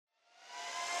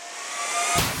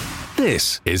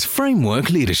This is Framework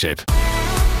Leadership.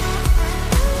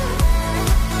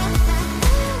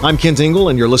 I'm Kent Ingle,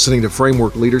 and you're listening to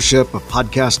Framework Leadership, a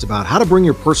podcast about how to bring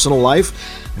your personal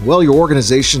life and, well, your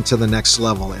organization to the next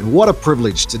level. And what a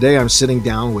privilege. Today, I'm sitting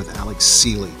down with Alex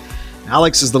Seeley.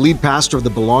 Alex is the lead pastor of the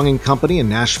Belonging Company in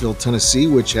Nashville, Tennessee,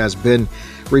 which has been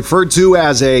referred to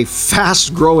as a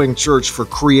fast-growing church for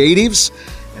creatives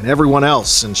and everyone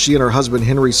else. And she and her husband,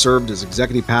 Henry, served as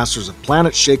executive pastors of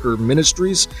Planet Shaker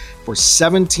Ministries for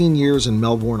 17 years in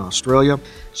Melbourne, Australia.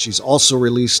 She's also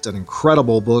released an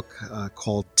incredible book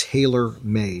called Tailor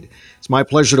Made. It's my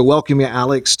pleasure to welcome you,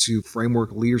 Alex, to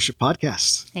Framework Leadership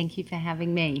Podcast. Thank you for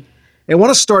having me. I want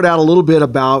to start out a little bit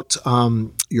about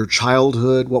your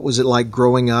childhood. What was it like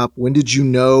growing up? When did you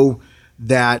know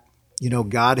that,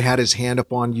 God had his hand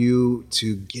upon you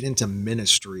to get into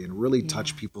ministry and really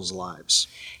touch people's lives?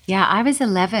 Yeah, I was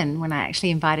 11 when I actually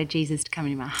invited Jesus to come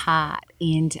into my heart.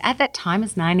 And at that time, it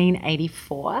was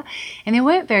 1984, and there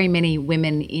weren't very many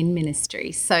women in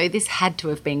ministry. So this had to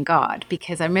have been God,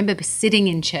 because I remember sitting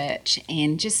in church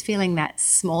and just feeling that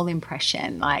small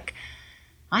impression, like,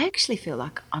 I actually feel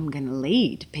like I'm going to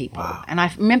lead people. Wow. And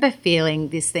I remember feeling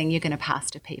this thing, you're going to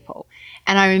pastor people.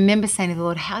 And I remember saying to the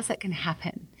Lord, how's that going to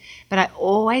happen? But I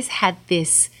always had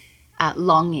this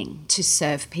longing to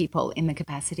serve people in the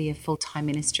capacity of full-time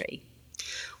ministry.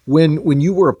 When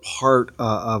you were a part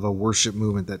of a worship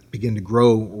movement that began to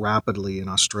grow rapidly in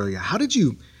Australia, how did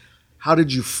you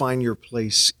find your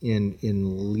place in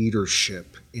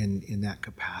leadership in that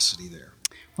capacity there?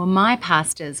 Well, my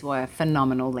pastors were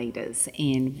phenomenal leaders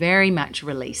and very much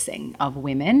releasing of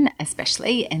women,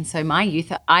 especially. And so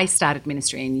I started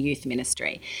ministry in youth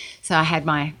ministry. So I had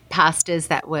my pastors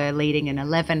that were leading an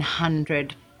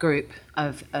 1,100 group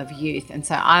of youth. And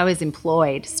so I was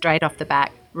employed straight off the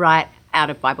bat, right out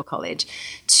of Bible college,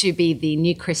 to be the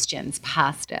New Christians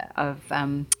pastor of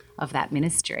that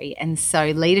ministry. And so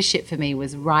leadership for me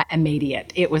was right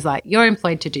immediate. It was like, you're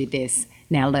employed to do this,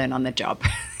 now learn on the job.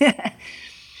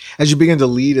 As you begin to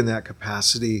lead in that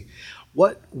capacity,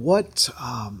 what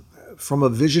from a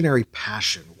visionary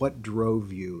passion, what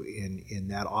drove you in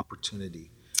that opportunity,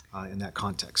 in that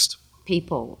context?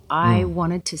 People. I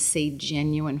wanted to see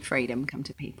genuine freedom come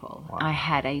to people. Wow. I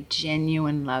had a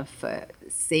genuine love for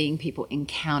seeing people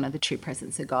encounter the true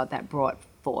presence of God that brought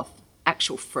forth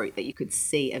actual fruit, that you could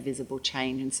see a visible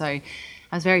change. And so I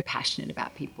was very passionate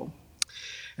about people.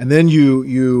 And then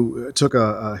you took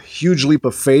a huge leap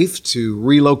of faith to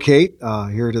relocate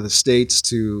here to the States,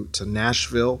 to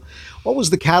Nashville. What was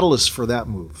the catalyst for that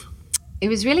move? It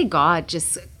was really God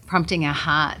just prompting our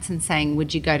hearts and saying,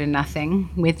 would you go to nothing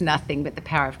with nothing but the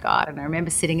power of God? And I remember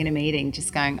sitting in a meeting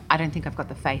just going, I don't think I've got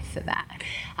the faith for that.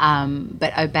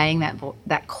 But obeying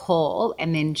that call,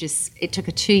 and then it took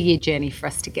a 2-year journey for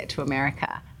us to get to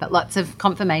America. But lots of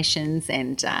confirmations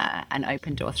and an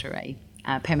open door through a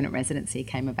permanent residency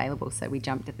came available, so we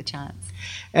jumped at the chance.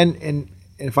 And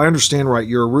if I understand right,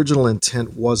 your original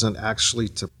intent wasn't actually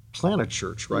to plant a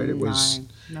church, right? It was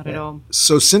not at all.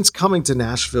 So since coming to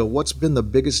Nashville, what's been the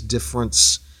biggest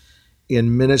difference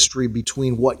in ministry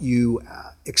between what you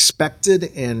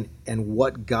expected and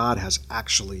what God has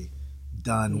actually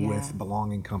done with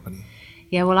Belonging Company?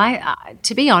 Yeah, well,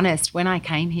 to be honest, when I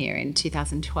came here in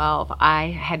 2012, I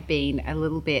had been a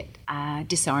little bit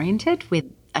disoriented with,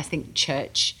 I think,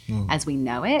 church as we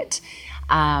know it.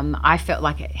 I felt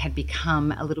like it had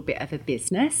become a little bit of a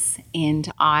business,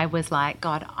 and I was like,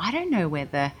 God, I don't know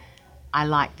whether I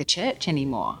like the church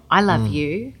anymore. I love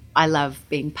you. I love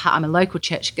being part. I'm a local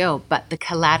church girl, but the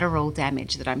collateral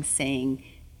damage that I'm seeing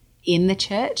in the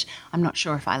church, I'm not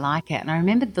sure if I like it. And I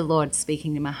remembered the Lord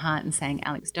speaking to my heart and saying,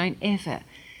 Alex, don't ever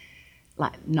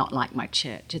not like my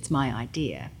church. It's my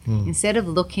idea. Instead of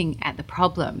looking at the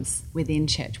problems within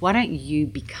church, why don't you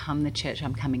become the church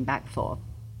I'm coming back for?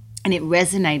 And it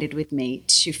resonated with me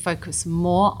to focus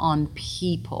more on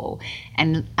people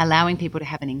and allowing people to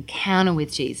have an encounter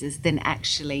with Jesus than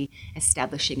actually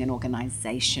establishing an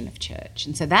organization of church.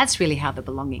 And so that's really how the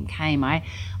belonging came. I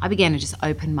began to just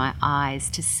open my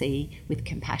eyes to see with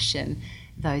compassion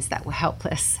those that were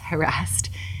helpless,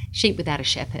 harassed, sheep without a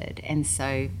shepherd. And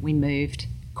so we moved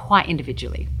quite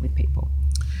individually with people.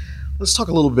 Let's talk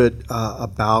a little bit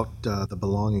about the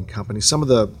Belonging Company. Some of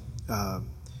the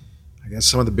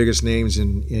biggest names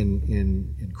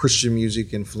in Christian music,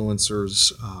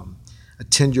 influencers,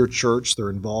 attend your church. They're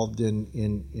involved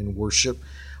in worship.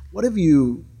 What have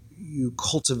you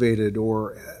cultivated,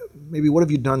 or maybe what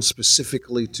have you done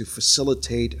specifically to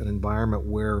facilitate an environment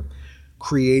where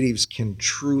creatives can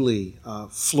truly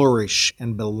flourish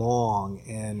and belong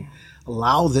and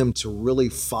allow them to really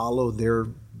follow their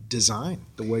design,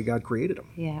 the way God created them.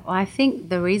 Yeah, well, I think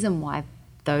the reason why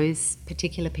those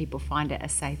particular people find it a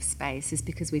safe space is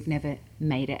because we've never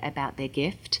made it about their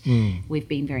gift. We've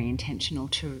been very intentional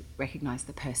to recognise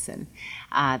the person.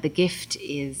 The gift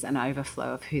is an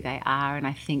overflow of who they are, and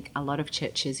I think a lot of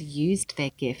churches used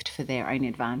their gift for their own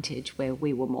advantage, where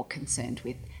we were more concerned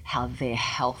with how their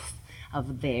health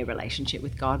of their relationship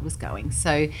with God was going.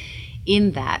 So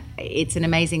in that, it's an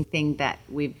amazing thing that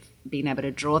we've been able to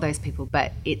draw those people,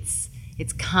 but it's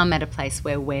come at a place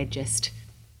where we're just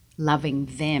loving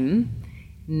them,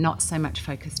 not so much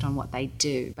focused on what they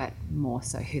do, but more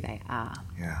so who they are.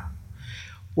 Yeah.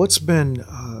 What's been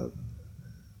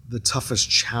the toughest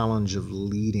challenge of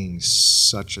leading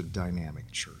such a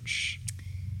dynamic church?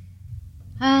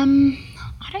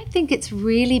 I don't think it's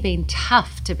really been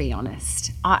tough, to be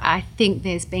honest. I think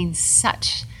there's been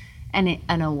such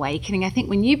an awakening. I think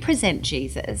when you present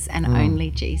Jesus and only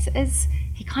Jesus,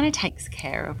 he kind of takes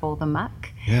care of all the muck.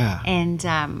 Yeah.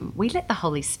 And we let the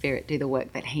Holy Spirit do the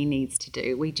work that he needs to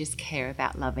do. We just care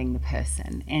about loving the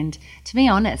person. And to be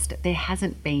honest, it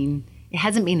hasn't been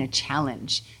a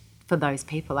challenge for those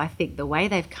people. I think the way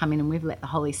they've come in and we've let the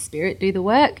Holy Spirit do the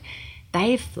work,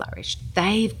 they've flourished,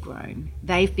 they've grown,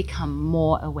 they've become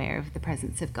more aware of the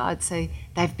presence of God, so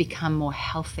they've become more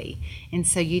healthy. And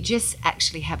so you just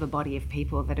actually have a body of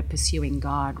people that are pursuing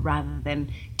God rather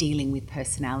than dealing with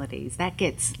personalities. That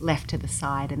gets left to the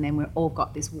side, and then we've all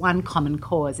got this one common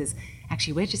cause is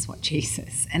actually we just want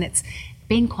Jesus. And it's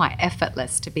been quite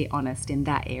effortless, to be honest, in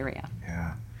that area.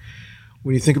 Yeah.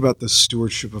 When you think about the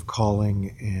stewardship of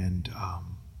calling and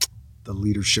the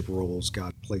leadership roles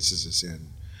God places us in,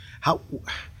 how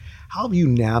have you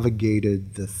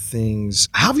navigated the things?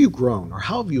 How have you grown, or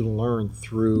how have you learned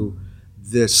through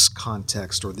this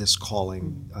context or this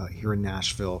calling here in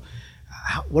Nashville?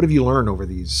 What have you learned over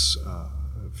these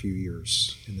few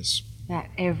years in this? That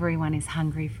everyone is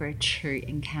hungry for a true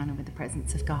encounter with the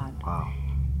presence of God. Wow.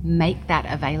 Make that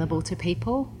available to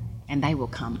people, and they will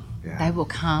come. Yeah. They will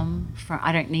come.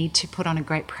 I don't need to put on a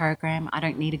great program. I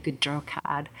don't need a good draw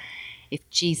card. If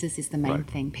Jesus is the main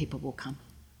thing, people will come.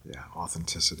 Yeah,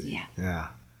 authenticity. Yeah.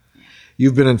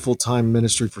 You've been in full-time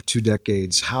ministry for 2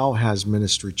 decades. How has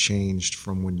ministry changed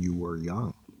from when you were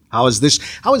young? How is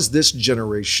this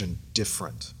generation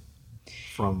different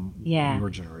from your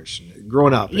generation?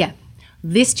 Growing up. Yeah.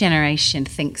 This generation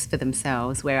thinks for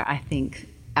themselves, where I think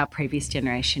our previous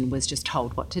generation was just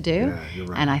told what to do. Yeah, you're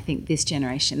right. And I think this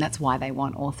generation, that's why they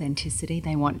want authenticity,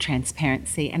 they want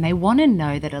transparency, and they want to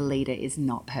know that a leader is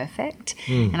not perfect.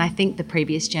 And I think the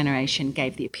previous generation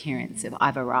gave the appearance of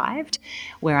I've arrived,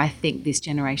 where I think this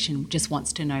generation just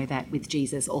wants to know that with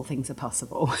Jesus all things are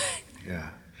possible. Yeah.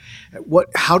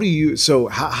 How do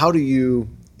you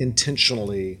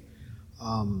intentionally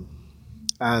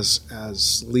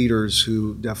as leaders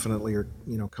who definitely are,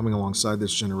 coming alongside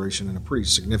this generation in a pretty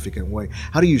significant way,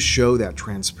 how do you show that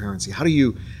transparency? How do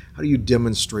you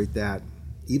demonstrate that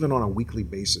even on a weekly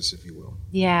basis, if you will?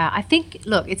 Yeah, I think,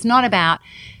 look, it's not about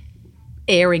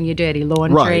airing your dirty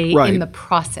laundry right. in the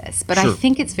process, but Sure. I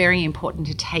think it's very important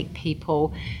to take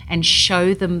people and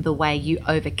show them the way you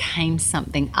overcame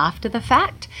something after the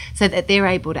fact, so that they're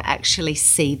able to actually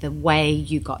see the way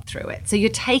you got through it. So you're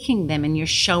taking them and you're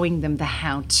showing them the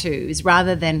how-tos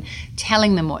rather than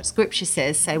telling them what Scripture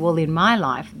says. Say, well, in my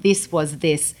life, this was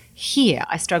this here.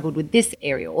 I struggled with this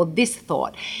area or this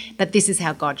thought, but this is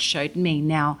how God showed me.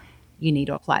 Now you need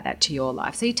to apply that to your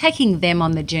life. So you're taking them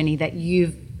on the journey that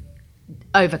you've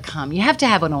overcome. You have to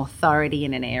have an authority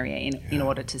in an area in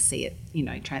order to see it,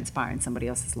 transpire in somebody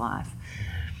else's life.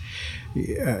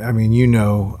 Yeah, I mean,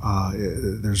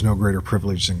 there's no greater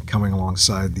privilege than coming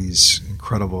alongside these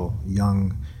incredible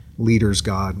young leaders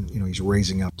God, he's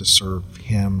raising up to serve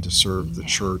him, to serve the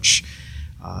church,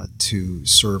 to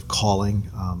serve calling.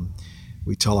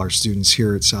 We tell our students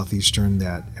here at Southeastern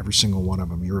that every single one of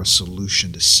them, you're a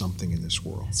solution to something in this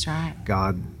world. That's right.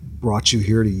 God brought you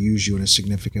here to use you in a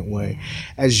significant way.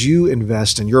 As you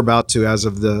invest, and you're about to, as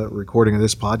of the recording of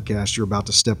this podcast, you're about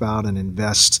to step out and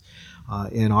invest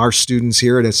in our students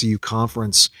here at SEU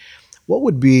Conference, what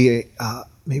would be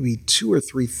maybe 2 or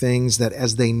 3 things that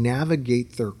as they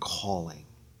navigate their calling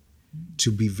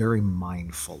to be very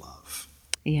mindful of?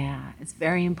 Yeah, it's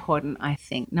very important, I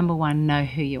think. Number 1, know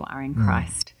who you are in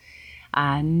Christ.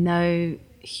 No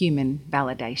human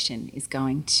validation is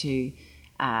going to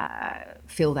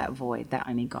fill that void that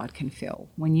only God can fill.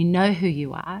 When you know who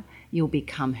you are, you'll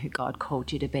become who God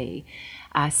called you to be.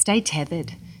 Stay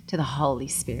tethered to the Holy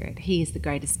Spirit. He is the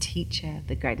greatest teacher,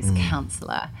 the greatest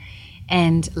counselor.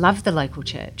 And love the local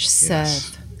church.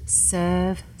 Yes.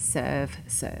 serve, serve,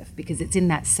 serve, because it's in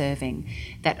that serving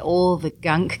that all the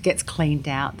gunk gets cleaned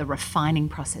out, the refining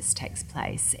process takes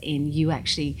place, and you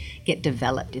actually get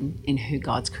developed in who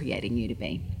God's creating you to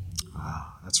be. Wow,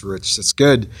 that's rich. That's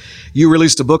good. You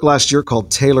released a book last year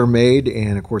called Tailor Made,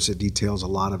 and of course it details a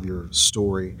lot of your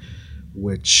story,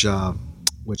 which I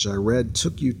read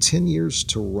took you 10 years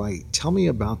to write. Tell me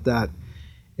about that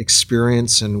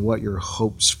experience and what your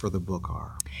hopes for the book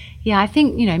are. Yeah, I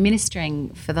think,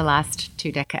 ministering for the last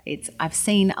 2 decades, I've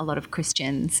seen a lot of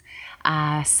Christians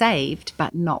saved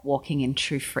but not walking in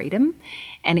true freedom.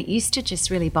 And it used to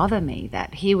just really bother me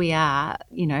that here we are,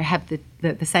 have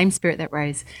the same spirit that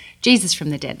rose Jesus from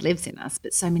the dead lives in us,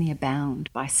 but so many are bound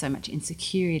by so much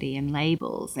insecurity and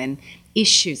labels and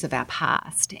issues of our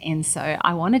past. And so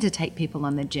I wanted to take people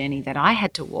on the journey that I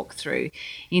had to walk through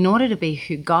in order to be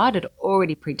who God had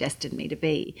already predestined me to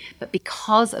be. But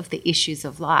because of the issues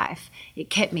of life, it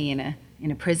kept me in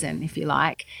a prison, if you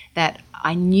like, that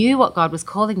I knew what God was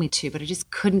calling me to, but I just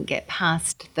couldn't get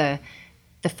past the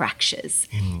fractures.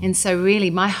 And so really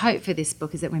my hope for this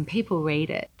book is that when people read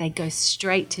it, they go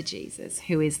straight to Jesus,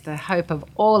 who is the hope of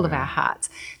all of our hearts,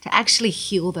 to actually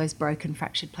heal those broken,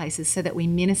 fractured places so that we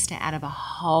minister out of a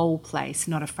whole place,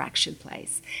 not a fractured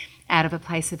place, out of a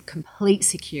place of complete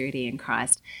security in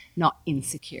Christ, not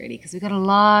insecurity, because we've got a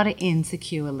lot of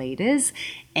insecure leaders,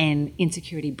 and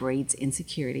insecurity breeds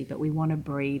insecurity, but we want to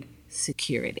breed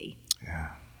security.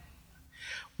 Yeah.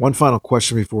 One final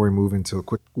question before we move into a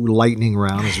quick lightning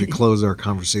round as we close our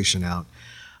conversation out.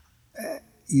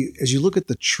 As you look at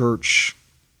the church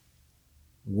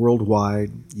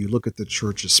worldwide, you look at the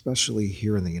church especially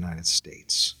here in the United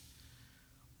States,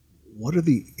 what are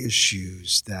the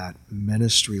issues that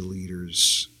ministry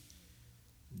leaders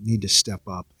need to step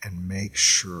up and make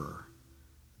sure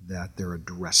that they're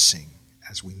addressing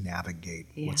as we navigate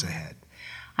what's ahead?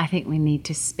 I think we need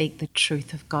to speak the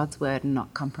truth of God's word and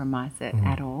not compromise it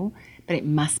at all. But it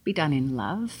must be done in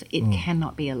love. It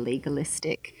cannot be a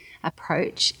legalistic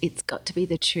approach. It's got to be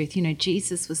the truth.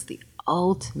 Jesus was the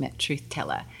ultimate truth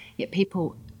teller, yet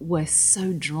people were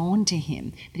so drawn to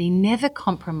him. But he never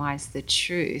compromised the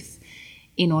truth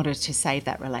in order to save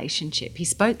that relationship. He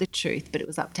spoke the truth, but it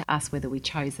was up to us whether we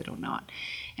chose it or not.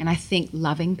 And I think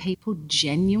loving people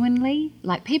genuinely,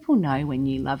 like people know when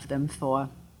you love them for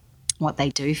what they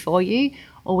do for you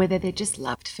or whether they're just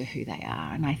loved for who they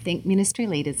are. And I think ministry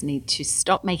leaders need to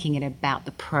stop making it about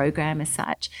the program as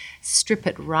such, strip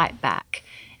it right back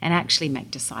and actually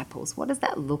make disciples. What does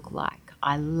that look like?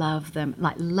 I love them,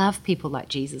 love people like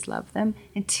Jesus loved them,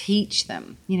 and teach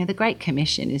them. The Great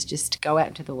Commission is just to go out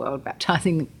into the world,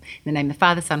 baptizing them in the name of the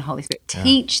Father, Son, Holy Spirit.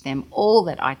 Teach them all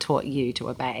that I taught you to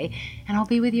obey, and I'll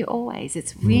be with you always.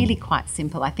 It's really quite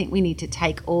simple. I think we need to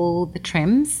take all the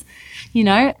trims,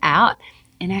 out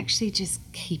and actually just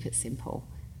keep it simple.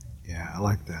 Yeah, I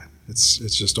like that. It's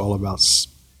just all about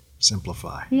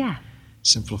simplify. Yeah.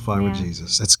 Simplify with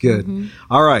Jesus. That's good.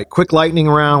 All right, quick lightning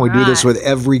round. We do this with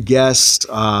every guest.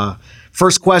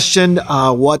 First question,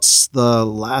 what's the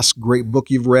last great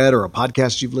book you've read or a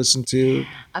podcast you've listened to?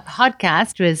 A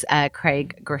podcast was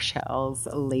Craig Groeschel's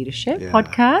Leadership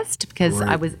podcast, because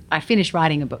I finished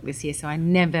writing a book this year, so I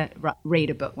never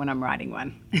read a book when I'm writing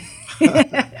one.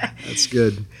 That's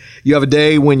good. You have a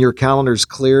day when your calendar's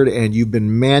cleared and you've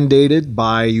been mandated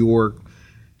by your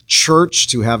church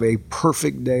to have a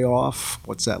perfect day off.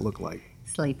 What's that look like?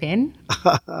 Sleep in,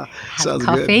 have Sounds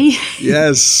coffee, good.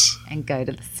 Yes, and go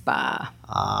to the spa.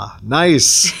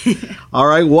 Nice. All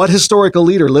right, what historical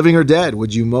leader, living or dead,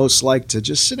 would you most like to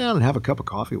just sit down and have a cup of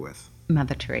coffee with?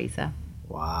 Mother Teresa.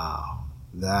 Wow,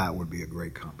 that would be a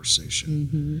great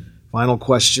conversation. Final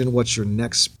question, what's your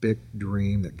next big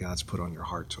dream that God's put on your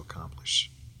heart to accomplish?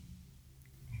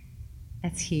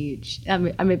 That's huge.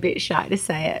 I'm a bit shy to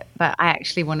say it, but I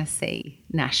actually want to see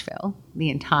Nashville,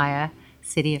 the entire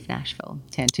city of Nashville,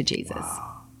 turn to Jesus.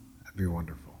 Wow, that'd be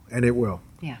wonderful. And it will.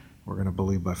 Yeah. We're going to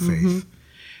believe by faith.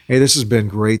 Hey, this has been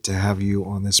great to have you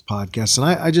on this podcast. And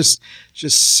I just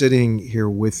sitting here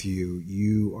with you,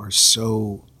 you are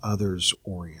so others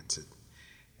oriented,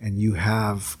 and you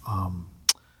have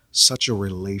such a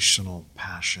relational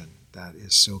passion that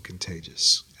is so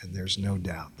contagious. And there's no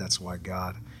doubt that's why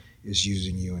God is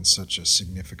using you in such a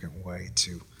significant way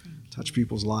to touch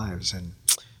people's lives. And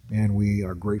man, we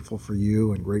are grateful for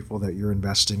you and grateful that you're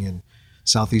investing in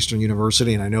Southeastern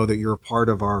University. And I know that you're a part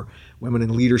of our Women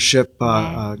in Leadership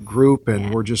group,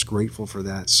 and we're just grateful for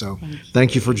that. So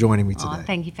thank you for joining me today.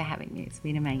 Thank you for having me. It's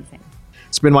been amazing.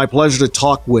 It's been my pleasure to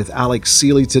talk with Alex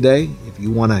Seeley today. If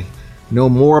you want to know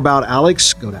more about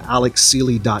Alex, go to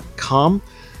alexseeley.com.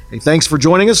 Hey, thanks for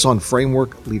joining us on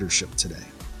Framework Leadership today.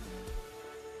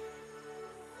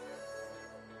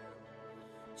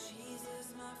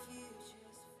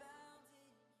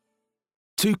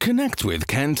 To connect with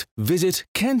Kent, visit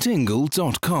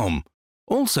kentingle.com.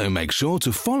 Also make sure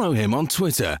to follow him on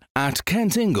Twitter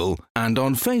 @KentIngle and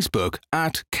on Facebook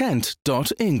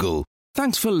 @kent.ingle.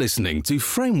 Thanks for listening to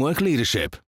Framework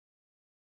Leadership.